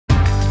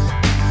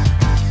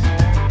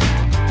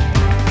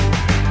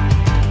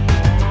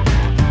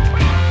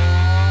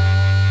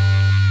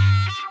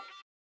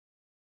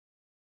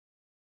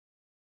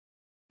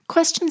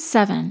Question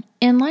 7.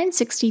 In line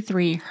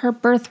 63, her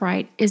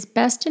birthright is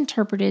best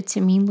interpreted to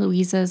mean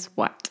Louisa's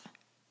what?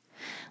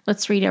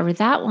 Let's read over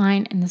that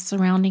line and the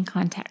surrounding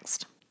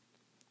context.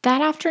 That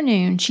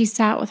afternoon, she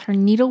sat with her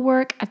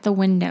needlework at the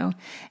window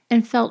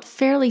and felt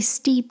fairly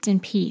steeped in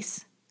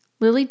peace.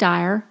 Lily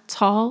Dyer,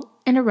 tall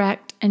and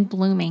erect and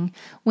blooming,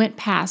 went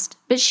past,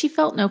 but she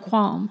felt no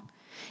qualm.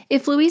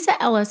 If Louisa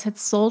Ellis had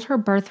sold her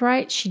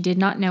birthright, she did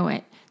not know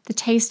it. The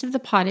taste of the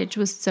pottage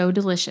was so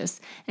delicious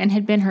and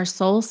had been her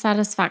sole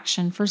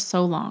satisfaction for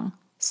so long.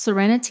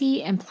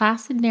 Serenity and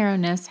placid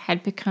narrowness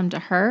had become to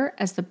her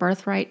as the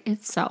birthright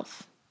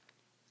itself.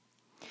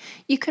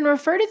 You can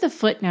refer to the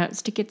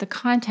footnotes to get the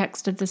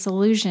context of this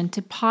allusion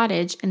to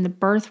pottage and the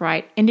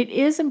birthright, and it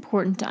is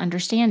important to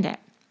understand it.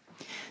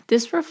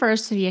 This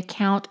refers to the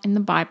account in the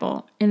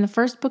Bible, in the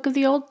first book of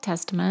the Old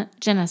Testament,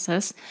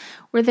 Genesis,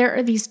 where there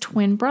are these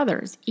twin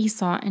brothers,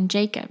 Esau and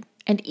Jacob.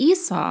 And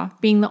Esau,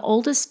 being the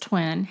oldest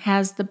twin,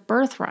 has the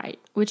birthright,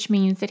 which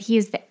means that he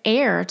is the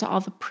heir to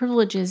all the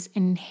privileges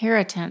and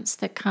inheritance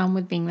that come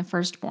with being the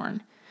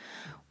firstborn.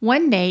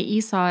 One day,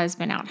 Esau has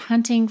been out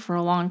hunting for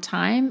a long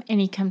time, and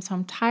he comes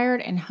home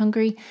tired and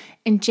hungry,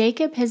 and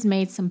Jacob has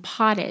made some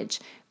pottage,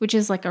 which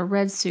is like a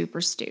red soup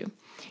or stew.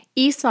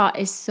 Esau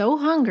is so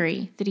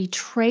hungry that he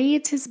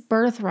trades his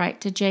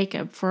birthright to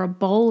Jacob for a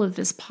bowl of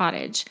this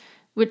pottage,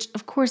 which,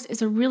 of course,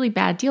 is a really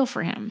bad deal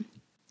for him.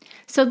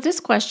 So this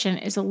question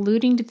is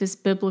alluding to this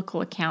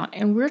biblical account,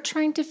 and we're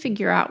trying to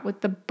figure out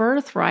what the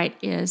birthright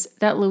is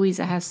that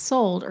Louisa has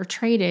sold or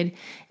traded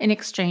in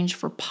exchange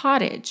for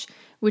pottage,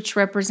 which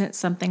represents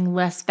something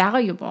less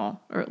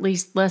valuable, or at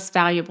least less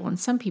valuable in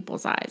some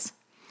people's eyes.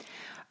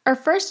 Our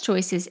first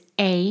choice is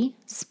A,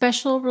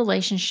 special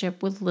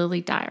relationship with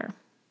Lily Dyer.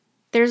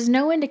 There's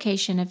no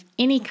indication of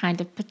any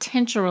kind of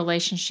potential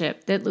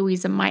relationship that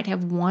Louisa might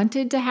have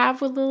wanted to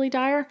have with Lily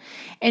Dyer,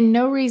 and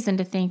no reason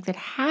to think that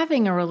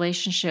having a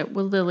relationship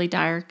with Lily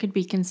Dyer could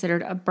be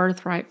considered a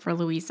birthright for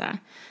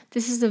Louisa.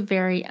 This is a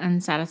very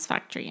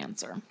unsatisfactory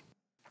answer.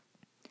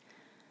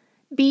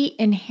 B,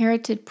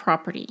 inherited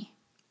property.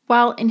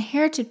 While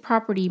inherited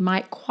property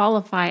might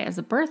qualify as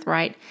a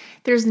birthright,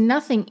 there's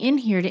nothing in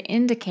here to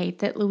indicate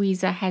that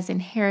Louisa has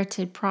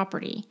inherited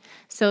property,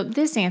 so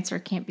this answer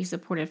can't be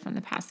supported from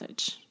the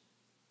passage.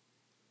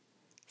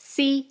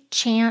 C,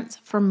 chance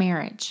for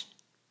marriage.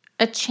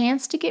 A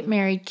chance to get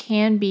married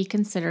can be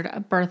considered a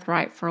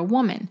birthright for a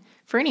woman,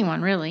 for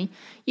anyone really.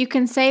 You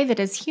can say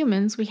that as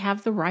humans we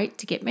have the right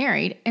to get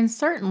married, and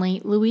certainly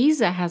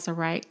Louisa has a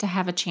right to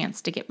have a chance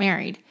to get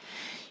married.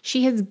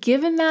 She has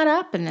given that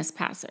up in this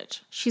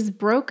passage. She's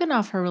broken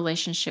off her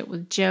relationship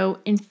with Joe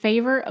in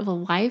favor of a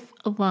life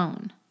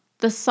alone.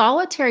 The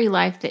solitary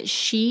life that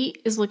she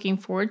is looking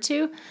forward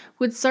to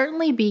would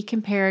certainly be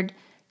compared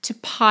to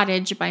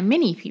pottage by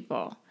many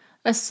people.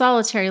 A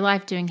solitary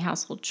life doing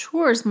household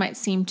chores might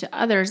seem to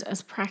others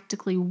as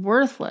practically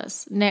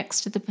worthless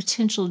next to the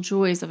potential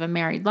joys of a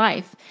married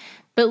life,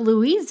 but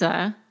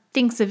Louisa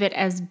thinks of it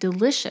as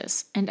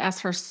delicious and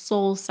as her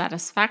sole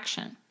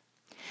satisfaction.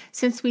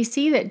 Since we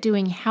see that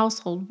doing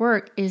household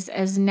work is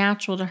as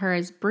natural to her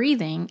as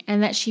breathing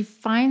and that she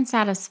finds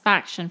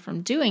satisfaction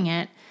from doing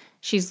it,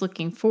 she's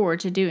looking forward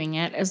to doing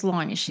it as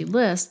long as she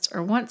lists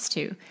or wants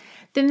to,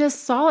 then this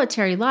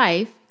solitary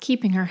life,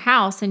 keeping her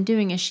house and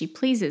doing as she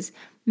pleases,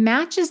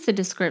 matches the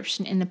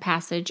description in the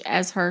passage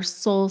as her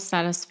sole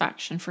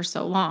satisfaction for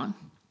so long.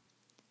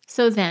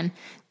 So then,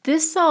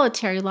 this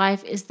solitary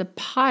life is the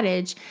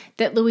pottage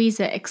that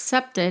Louisa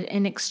accepted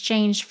in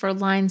exchange for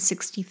line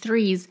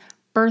 63's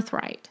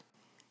birthright.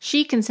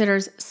 She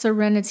considers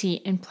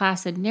serenity and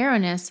placid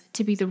narrowness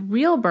to be the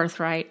real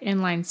birthright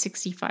in lines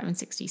 65 and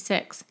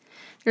 66.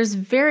 There's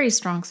very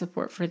strong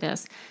support for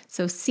this,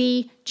 so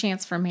C,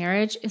 chance for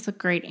marriage, is a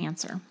great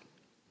answer.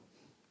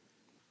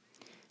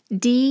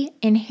 D,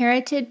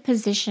 inherited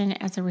position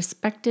as a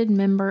respected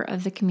member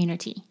of the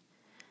community.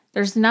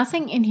 There's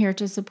nothing in here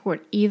to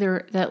support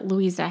either that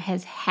Louisa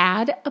has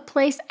had a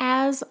place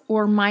as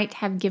or might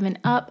have given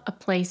up a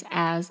place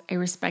as a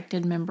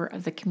respected member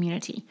of the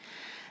community.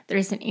 There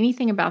isn't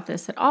anything about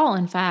this at all,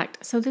 in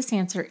fact, so this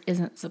answer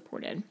isn't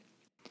supported.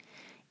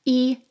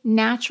 E,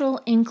 natural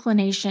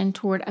inclination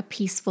toward a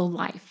peaceful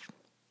life.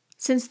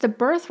 Since the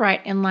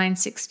birthright in line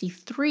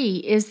 63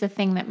 is the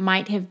thing that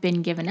might have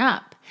been given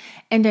up,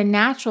 and a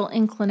natural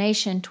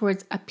inclination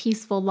towards a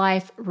peaceful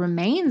life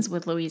remains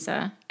with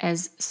Louisa,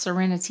 as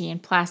serenity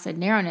and placid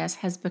narrowness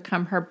has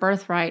become her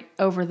birthright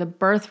over the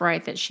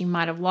birthright that she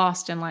might have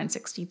lost in line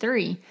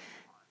 63,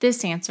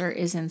 this answer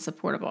is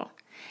insupportable.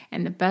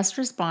 And the best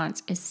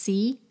response is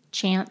C,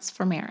 chance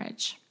for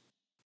marriage.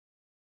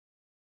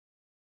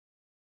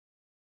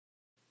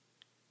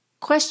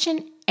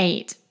 Question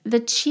 8. The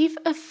chief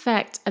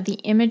effect of the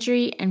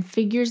imagery and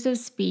figures of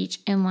speech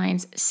in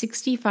lines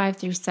 65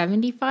 through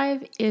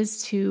 75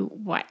 is to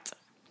what?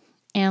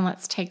 And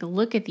let's take a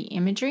look at the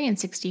imagery in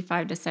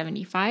 65 to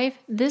 75.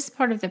 This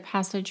part of the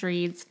passage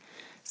reads,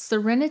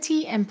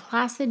 Serenity and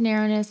placid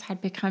narrowness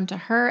had become to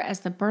her as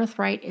the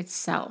birthright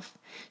itself.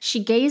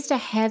 She gazed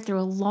ahead through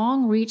a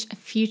long reach of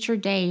future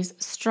days,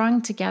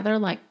 strung together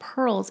like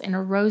pearls in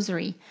a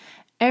rosary,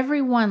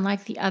 every one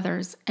like the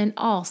others, and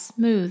all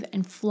smooth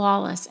and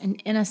flawless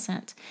and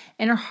innocent,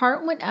 and her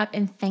heart went up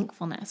in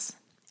thankfulness.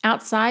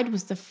 Outside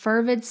was the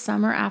fervid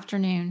summer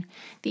afternoon.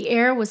 The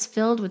air was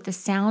filled with the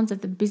sounds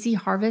of the busy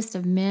harvest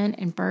of men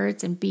and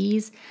birds and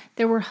bees.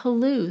 There were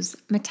halloos,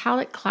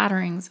 metallic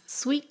clatterings,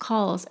 sweet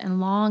calls, and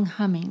long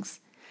hummings.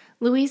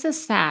 Louisa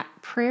sat,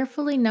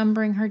 prayerfully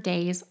numbering her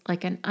days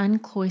like an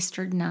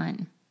uncloistered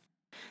nun.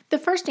 The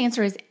first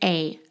answer is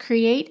A,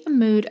 create a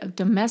mood of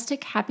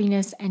domestic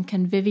happiness and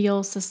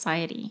convivial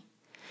society.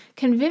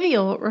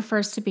 Convivial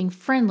refers to being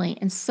friendly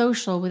and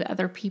social with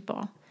other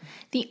people.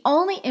 The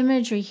only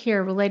imagery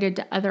here related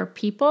to other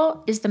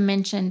people is the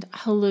mentioned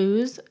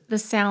halloos, the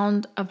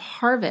sound of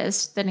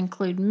harvest that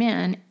include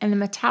men, and the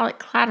metallic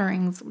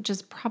clatterings, which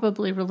is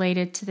probably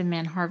related to the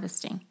men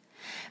harvesting.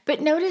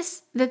 But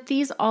notice that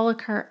these all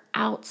occur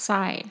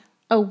outside,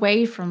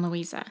 away from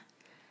Louisa.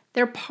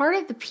 They're part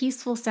of the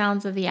peaceful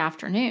sounds of the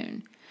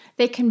afternoon.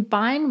 They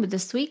combine with the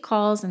sweet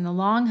calls and the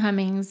long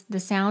hummings, the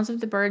sounds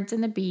of the birds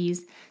and the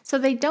bees, so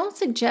they don't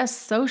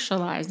suggest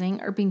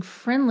socializing or being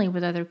friendly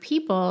with other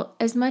people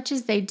as much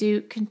as they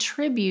do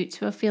contribute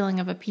to a feeling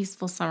of a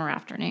peaceful summer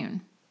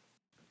afternoon.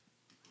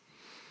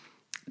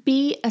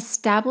 B,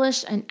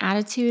 establish an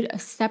attitude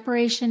of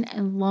separation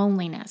and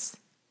loneliness.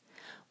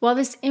 While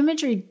this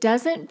imagery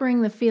doesn't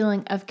bring the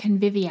feeling of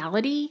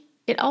conviviality,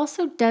 it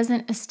also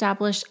doesn't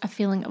establish a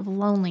feeling of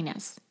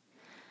loneliness.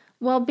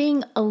 While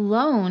being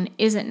alone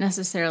isn't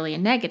necessarily a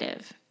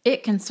negative,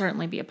 it can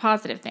certainly be a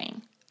positive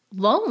thing.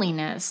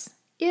 Loneliness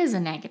is a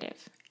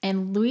negative,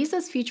 and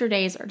Louisa's future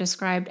days are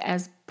described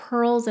as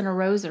pearls in a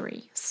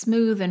rosary,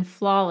 smooth and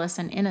flawless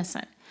and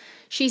innocent.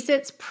 She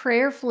sits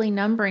prayerfully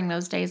numbering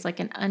those days like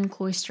an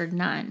uncloistered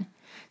nun.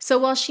 So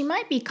while she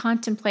might be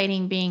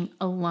contemplating being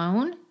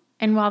alone,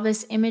 and while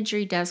this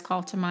imagery does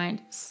call to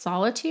mind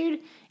solitude,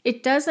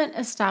 it doesn't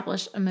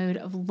establish a mood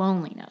of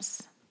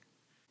loneliness.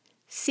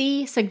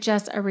 C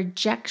suggests a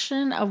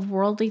rejection of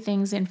worldly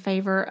things in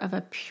favor of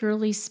a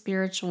purely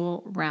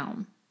spiritual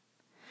realm.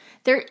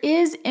 There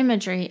is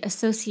imagery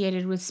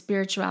associated with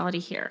spirituality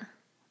here.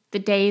 The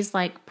days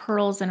like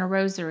pearls in a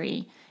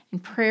rosary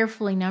and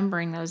prayerfully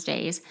numbering those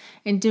days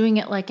and doing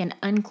it like an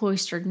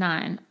uncloistered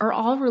nun are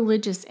all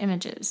religious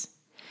images.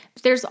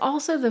 But there's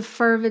also the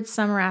fervid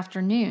summer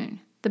afternoon,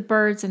 the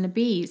birds and the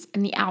bees,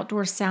 and the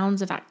outdoor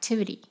sounds of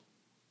activity.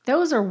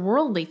 Those are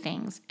worldly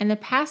things, and the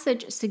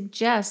passage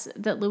suggests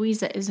that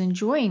Louisa is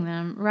enjoying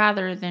them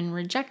rather than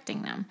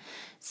rejecting them,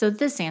 so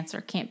this answer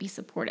can't be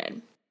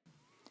supported.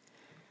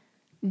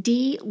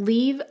 D,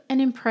 leave an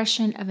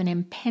impression of an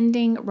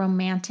impending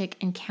romantic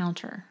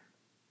encounter.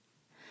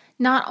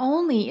 Not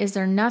only is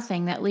there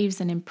nothing that leaves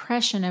an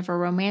impression of a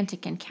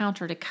romantic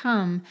encounter to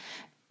come,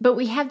 but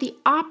we have the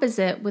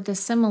opposite with the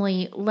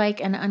simile like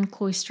an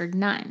uncloistered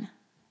nun.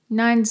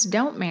 Nuns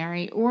don't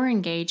marry or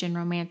engage in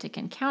romantic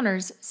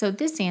encounters, so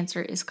this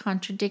answer is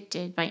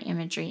contradicted by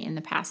imagery in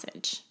the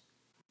passage.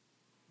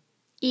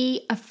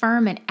 E,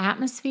 affirm an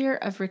atmosphere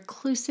of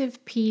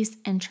reclusive peace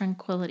and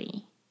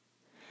tranquility.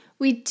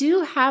 We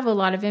do have a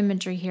lot of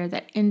imagery here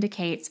that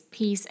indicates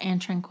peace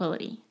and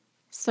tranquility,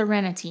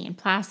 serenity and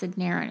placid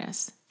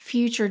narrowness,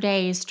 future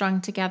days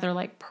strung together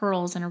like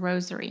pearls in a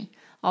rosary,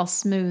 all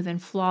smooth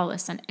and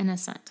flawless and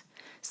innocent,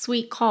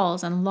 sweet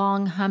calls and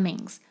long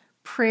hummings,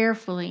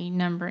 prayerfully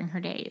numbering her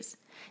days.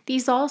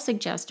 These all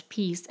suggest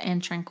peace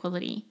and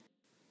tranquility.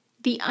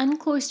 The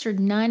uncloistered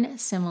nun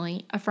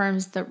simile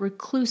affirms the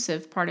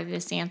reclusive part of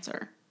this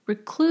answer.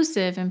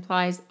 Reclusive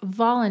implies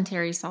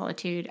voluntary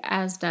solitude,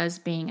 as does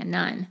being a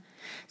nun.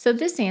 So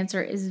this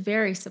answer is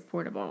very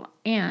supportable,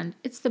 and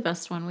it's the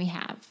best one we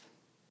have.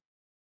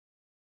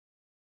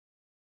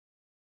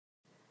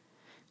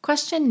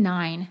 Question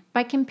 9.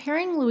 By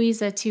comparing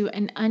Louisa to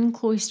an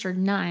uncloistered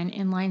nun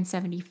in line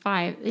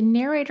 75, the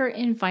narrator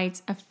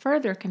invites a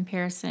further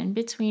comparison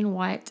between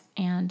what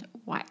and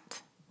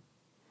what.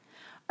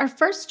 Our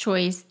first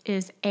choice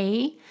is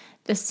A,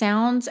 the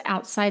sounds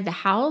outside the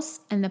house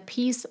and the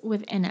peace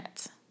within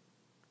it.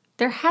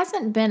 There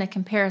hasn't been a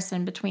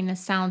comparison between the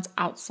sounds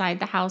outside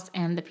the house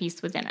and the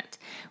peace within it.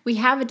 We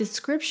have a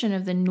description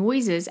of the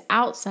noises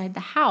outside the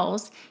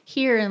house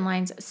here in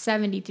lines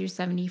 70 through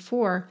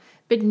 74,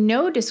 but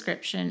no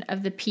description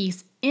of the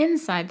peace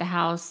inside the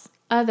house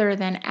other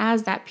than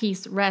as that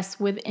peace rests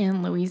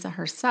within Louisa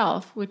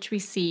herself, which we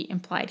see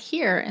implied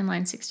here in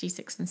lines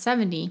 66 and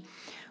 70,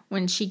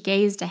 when she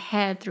gazed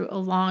ahead through a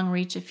long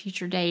reach of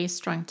future days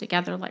strung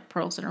together like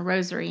pearls in a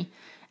rosary,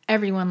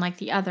 everyone like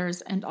the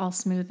others, and all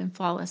smooth and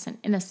flawless and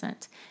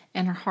innocent,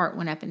 and her heart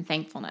went up in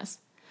thankfulness.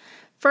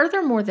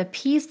 Furthermore, the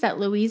peace that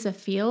Louisa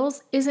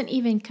feels isn't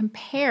even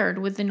compared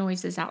with the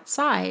noises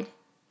outside.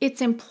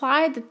 It's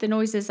implied that the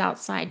noises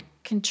outside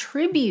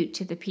contribute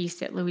to the peace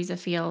that Louisa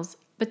feels,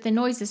 but the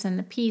noises and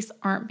the peace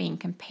aren't being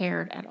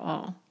compared at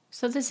all.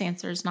 So this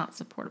answer is not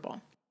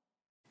supportable.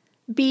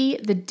 B,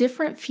 the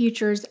different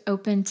futures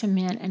open to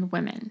men and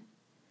women.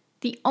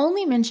 The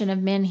only mention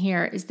of men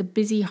here is the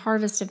busy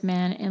harvest of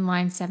men in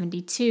line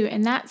 72,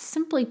 and that's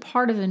simply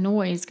part of the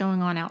noise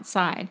going on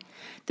outside.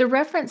 The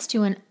reference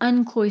to an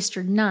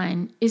uncloistered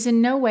nun is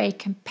in no way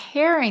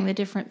comparing the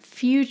different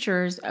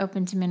futures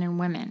open to men and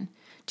women.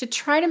 To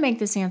try to make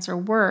this answer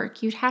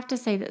work, you'd have to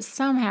say that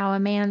somehow a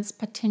man's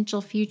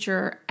potential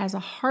future as a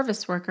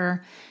harvest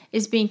worker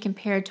is being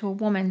compared to a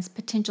woman's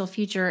potential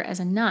future as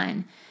a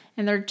nun,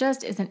 and there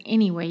just isn't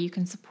any way you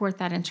can support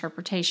that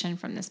interpretation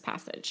from this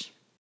passage.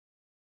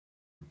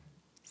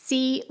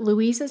 C.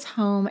 Louisa's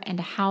home and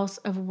a house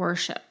of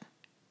worship.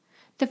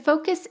 The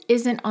focus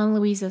isn't on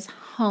Louisa's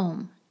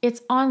home.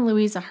 It's on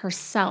Louisa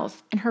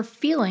herself and her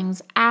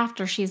feelings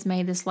after she's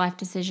made this life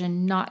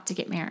decision not to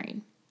get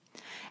married.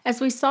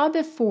 As we saw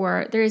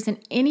before, there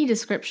isn't any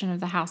description of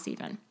the house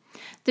even.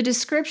 The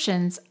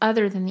descriptions,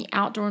 other than the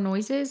outdoor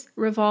noises,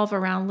 revolve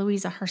around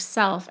Louisa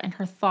herself and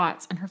her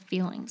thoughts and her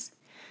feelings.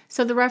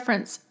 So the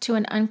reference to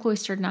an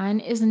uncloistered nun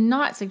is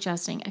not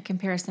suggesting a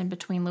comparison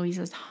between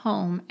Louisa's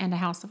home and a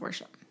house of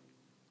worship.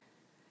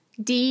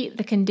 D.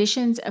 The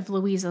conditions of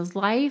Louisa's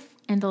life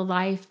and the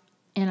life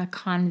in a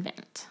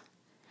convent.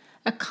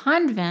 A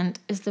convent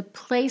is the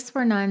place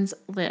where nuns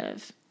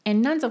live,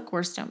 and nuns, of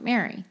course, don't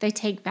marry. They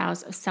take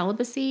vows of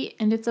celibacy,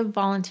 and it's a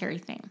voluntary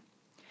thing.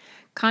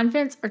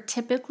 Convents are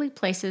typically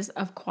places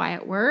of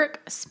quiet work,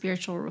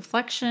 spiritual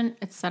reflection,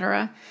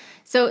 etc.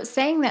 So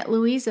saying that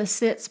Louisa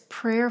sits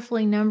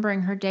prayerfully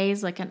numbering her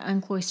days like an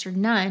uncloistered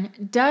nun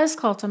does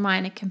call to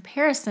mind a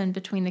comparison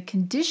between the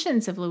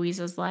conditions of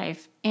Louisa's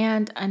life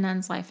and a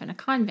nun's life in a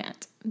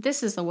convent.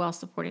 This is a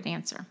well-supported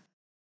answer.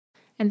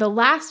 And the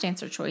last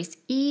answer choice,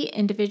 E,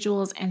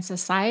 individuals and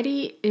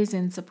society, is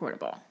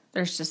insupportable.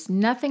 There's just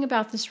nothing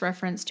about this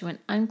reference to an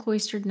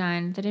uncloistered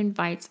nun that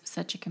invites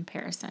such a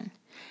comparison.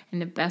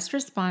 And the best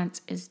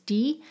response is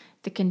D,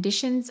 the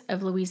conditions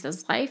of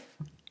Louisa's life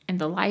and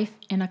the life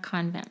in a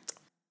convent.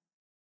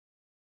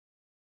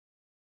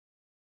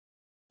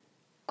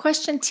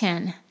 Question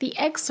 10. The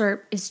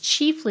excerpt is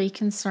chiefly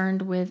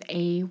concerned with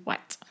a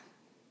what?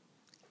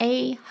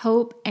 A,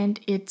 hope and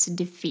its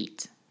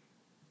defeat.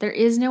 There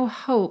is no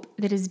hope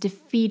that is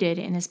defeated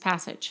in this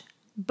passage.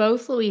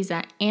 Both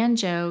Louisa and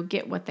Joe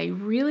get what they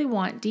really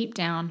want deep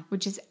down,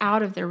 which is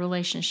out of their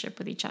relationship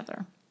with each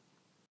other.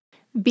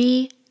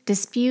 B,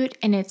 dispute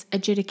and its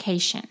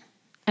adjudication.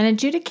 An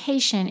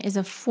adjudication is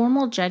a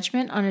formal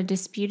judgment on a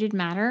disputed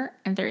matter,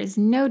 and there is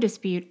no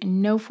dispute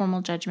and no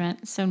formal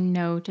judgment, so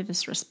no to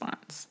this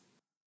response.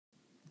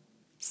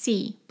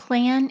 C,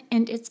 plan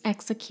and its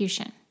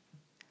execution.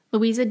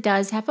 Louisa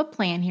does have a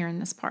plan here in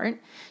this part.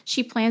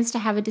 She plans to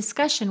have a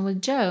discussion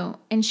with Joe,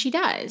 and she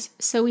does.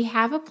 So we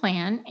have a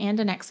plan and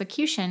an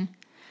execution.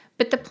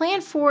 But the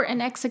plan for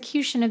an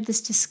execution of this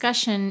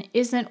discussion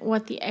isn't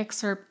what the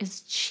excerpt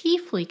is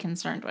chiefly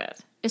concerned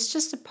with. It's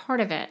just a part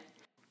of it.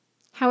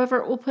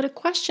 However, we'll put a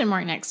question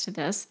mark next to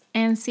this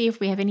and see if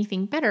we have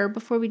anything better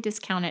before we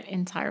discount it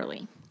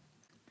entirely.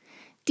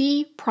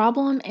 D,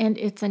 problem and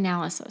its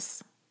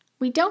analysis.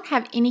 We don't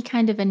have any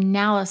kind of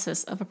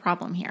analysis of a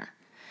problem here.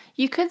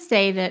 You could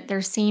say that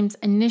there seems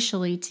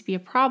initially to be a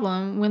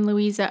problem when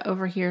Louisa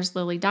overhears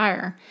Lily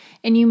Dyer,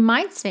 and you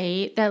might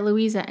say that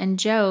Louisa and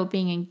Joe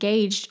being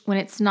engaged when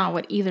it's not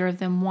what either of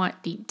them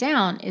want deep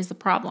down is the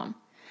problem.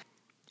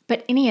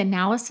 But any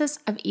analysis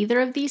of either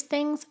of these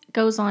things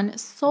goes on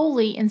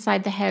solely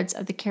inside the heads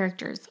of the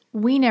characters.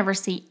 We never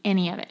see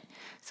any of it,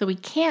 so we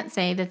can't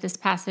say that this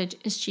passage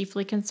is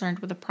chiefly concerned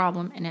with a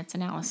problem and its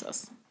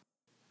analysis.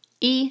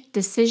 E,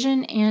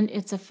 decision and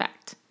its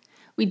effect.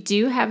 We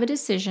do have a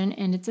decision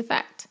and its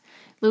effect.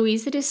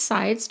 Louisa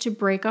decides to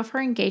break off her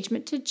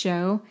engagement to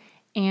Joe,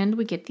 and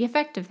we get the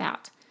effect of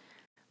that.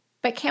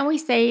 But can we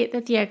say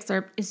that the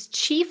excerpt is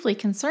chiefly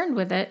concerned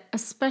with it,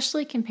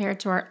 especially compared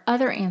to our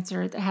other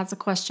answer that has a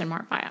question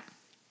mark by it?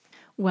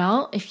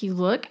 Well, if you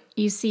look,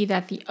 you see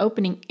that the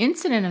opening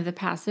incident of the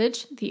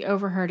passage, the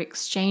overheard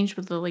exchange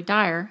with Lily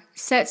Dyer,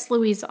 sets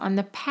Louisa on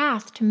the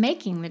path to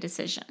making the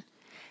decision.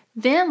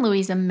 Then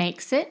Louisa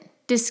makes it,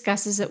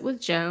 discusses it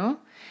with Joe.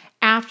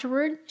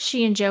 Afterward,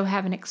 she and Joe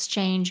have an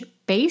exchange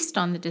based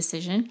on the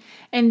decision,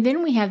 and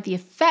then we have the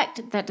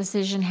effect that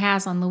decision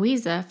has on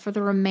Louisa for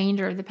the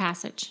remainder of the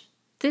passage.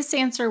 This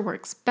answer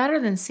works better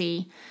than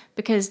C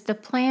because the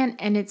plan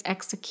and its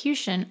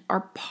execution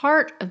are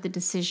part of the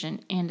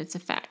decision and its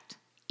effect.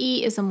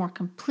 E is a more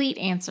complete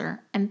answer,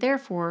 and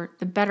therefore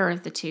the better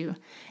of the two,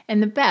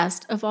 and the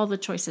best of all the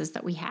choices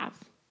that we have.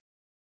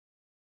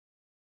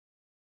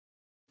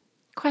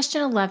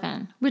 Question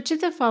 11. Which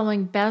of the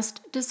following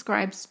best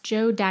describes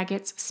Joe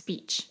Daggett's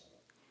speech?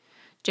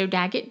 Joe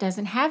Daggett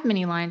doesn't have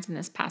many lines in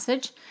this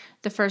passage.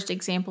 The first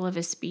example of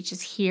his speech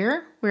is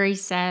here, where he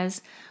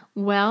says,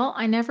 "Well,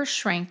 I never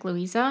shrank,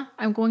 Louisa.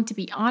 I'm going to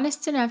be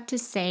honest enough to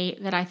say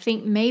that I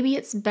think maybe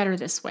it's better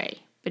this way.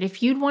 But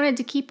if you'd wanted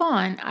to keep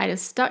on, I'd have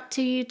stuck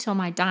to you till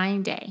my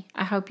dying day.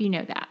 I hope you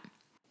know that."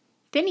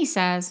 Then he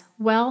says,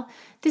 "Well,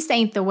 this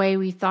ain't the way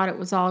we thought it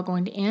was all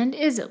going to end,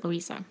 is it,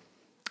 Louisa?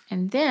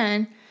 And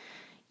then,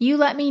 you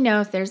let me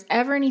know if there's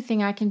ever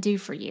anything I can do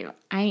for you.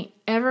 I ain't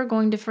ever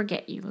going to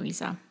forget you,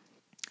 Louisa."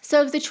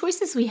 So of the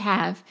choices we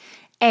have,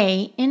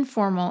 A,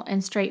 informal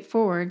and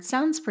straightforward,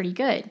 sounds pretty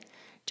good.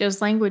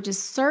 Joe's language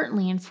is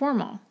certainly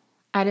informal.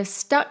 I'd have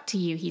stuck to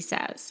you, he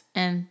says,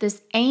 and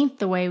this ain't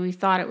the way we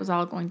thought it was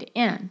all going to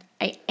end.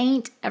 I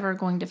ain't ever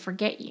going to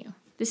forget you.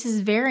 This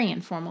is very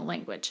informal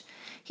language.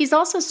 He's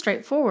also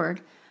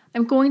straightforward.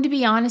 I'm going to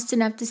be honest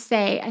enough to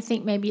say I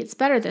think maybe it's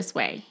better this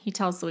way, he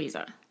tells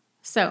Louisa.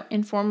 So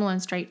informal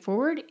and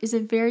straightforward is a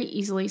very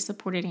easily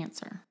supported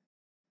answer.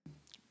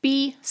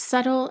 B,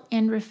 subtle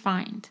and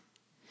refined.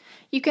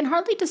 You can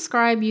hardly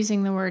describe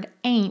using the word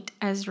ain't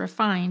as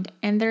refined,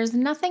 and there's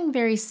nothing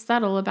very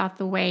subtle about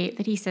the way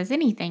that he says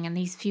anything in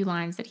these few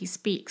lines that he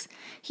speaks.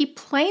 He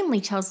plainly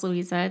tells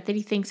Louisa that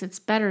he thinks it's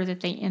better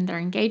that they end their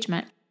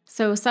engagement,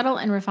 so subtle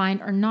and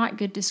refined are not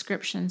good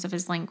descriptions of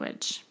his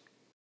language.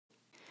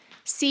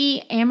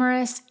 C,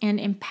 amorous and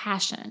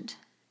impassioned.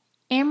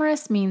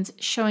 Amorous means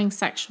showing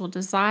sexual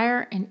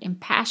desire, and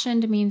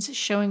impassioned means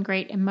showing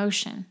great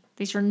emotion.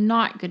 These are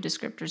not good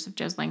descriptors of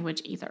Joe's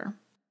language either.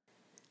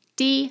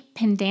 D,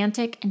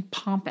 pedantic and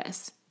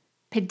pompous.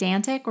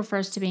 Pedantic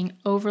refers to being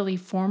overly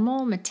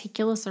formal,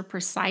 meticulous, or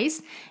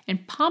precise,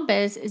 and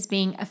pompous is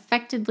being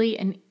affectedly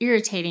and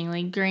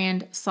irritatingly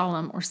grand,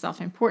 solemn, or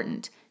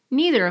self-important,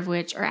 neither of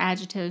which are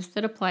adjectives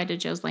that apply to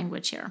Joe's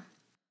language here.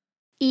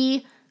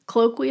 E,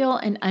 colloquial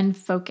and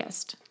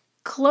unfocused.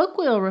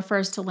 Colloquial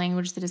refers to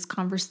language that is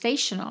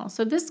conversational,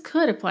 so this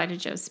could apply to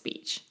Joe's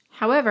speech.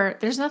 However,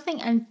 there's nothing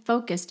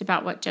unfocused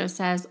about what Joe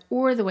says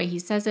or the way he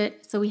says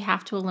it, so we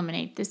have to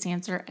eliminate this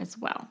answer as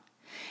well.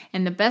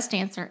 And the best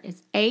answer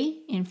is A,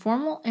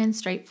 informal and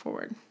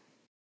straightforward.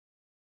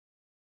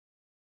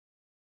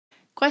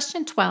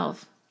 Question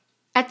 12.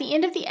 At the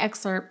end of the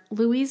excerpt,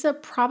 Louisa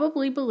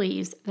probably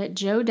believes that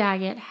Joe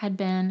Daggett had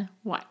been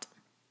what?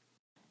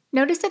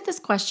 Notice that this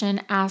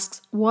question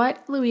asks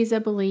what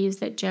Louisa believes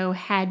that Joe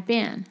had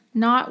been,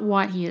 not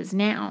what he is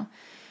now.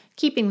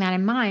 Keeping that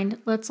in mind,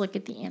 let's look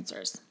at the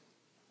answers.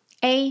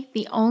 A,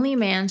 the only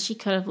man she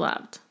could have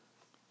loved.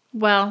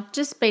 Well,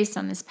 just based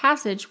on this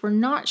passage, we're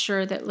not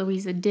sure that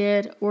Louisa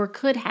did or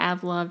could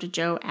have loved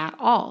Joe at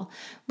all,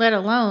 let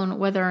alone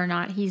whether or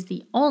not he's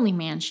the only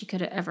man she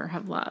could ever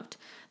have loved.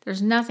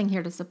 There's nothing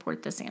here to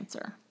support this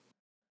answer.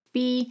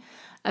 B,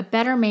 a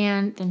better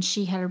man than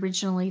she had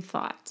originally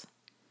thought.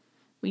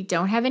 We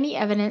don't have any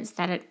evidence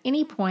that at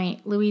any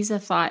point Louisa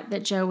thought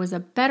that Joe was a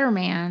better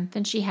man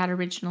than she had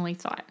originally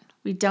thought.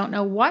 We don't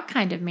know what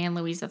kind of man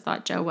Louisa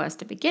thought Joe was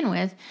to begin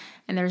with,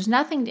 and there's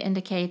nothing to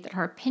indicate that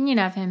her opinion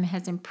of him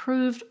has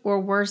improved or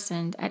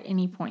worsened at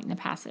any point in the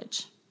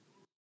passage.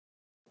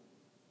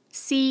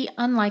 C,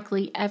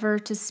 unlikely ever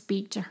to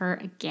speak to her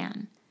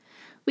again.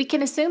 We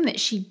can assume that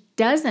she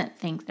doesn't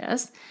think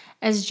this,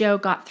 as Joe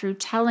got through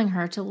telling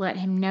her to let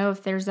him know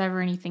if there's ever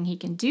anything he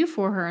can do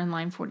for her in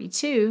line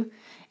 42,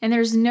 and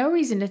there's no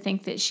reason to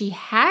think that she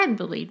had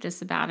believed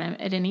this about him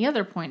at any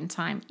other point in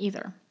time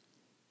either.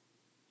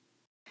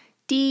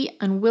 D,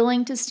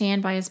 unwilling to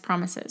stand by his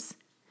promises.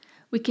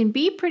 We can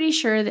be pretty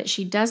sure that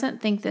she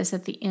doesn't think this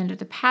at the end of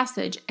the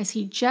passage, as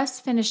he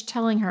just finished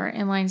telling her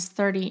in lines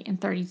 30 and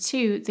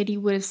 32 that he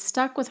would have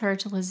stuck with her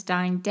till his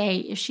dying day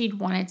if she'd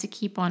wanted to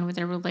keep on with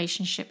their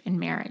relationship and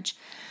marriage.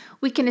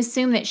 We can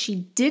assume that she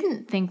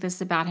didn't think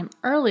this about him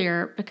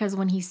earlier because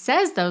when he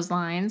says those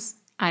lines,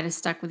 I'd have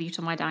stuck with you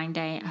till my dying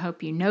day, I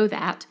hope you know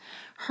that,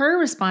 her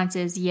response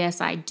is,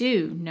 yes, I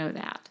do know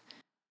that.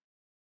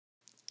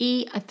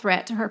 E, a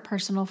threat to her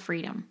personal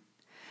freedom.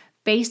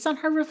 Based on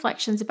her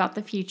reflections about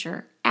the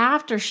future,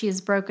 after she has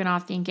broken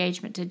off the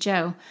engagement to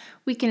Joe,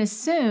 we can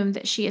assume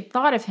that she had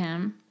thought of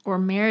him, or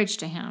marriage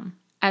to him,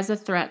 as a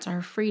threat to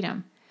her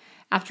freedom.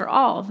 After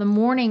all, the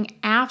morning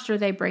after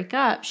they break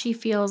up, she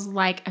feels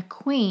like a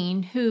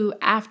queen who,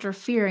 after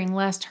fearing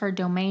lest her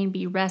domain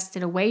be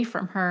wrested away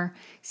from her,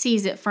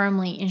 sees it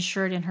firmly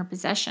insured in her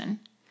possession.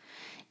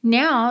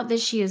 Now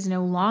that she is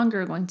no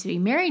longer going to be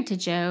married to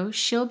Joe,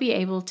 she'll be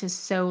able to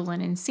sew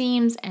linen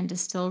seams and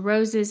distill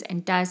roses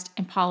and dust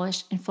and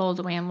polish and fold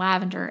away in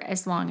lavender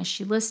as long as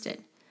she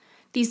listed.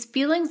 These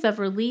feelings of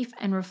relief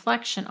and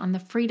reflection on the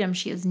freedom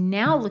she is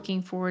now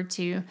looking forward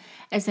to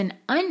as an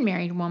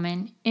unmarried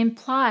woman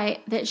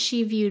imply that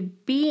she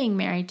viewed being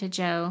married to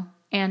Joe,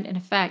 and in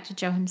effect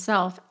Joe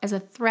himself, as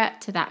a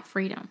threat to that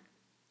freedom.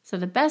 So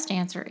the best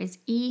answer is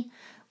E.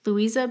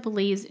 Louisa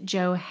believes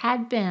Joe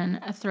had been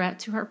a threat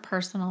to her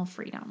personal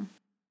freedom.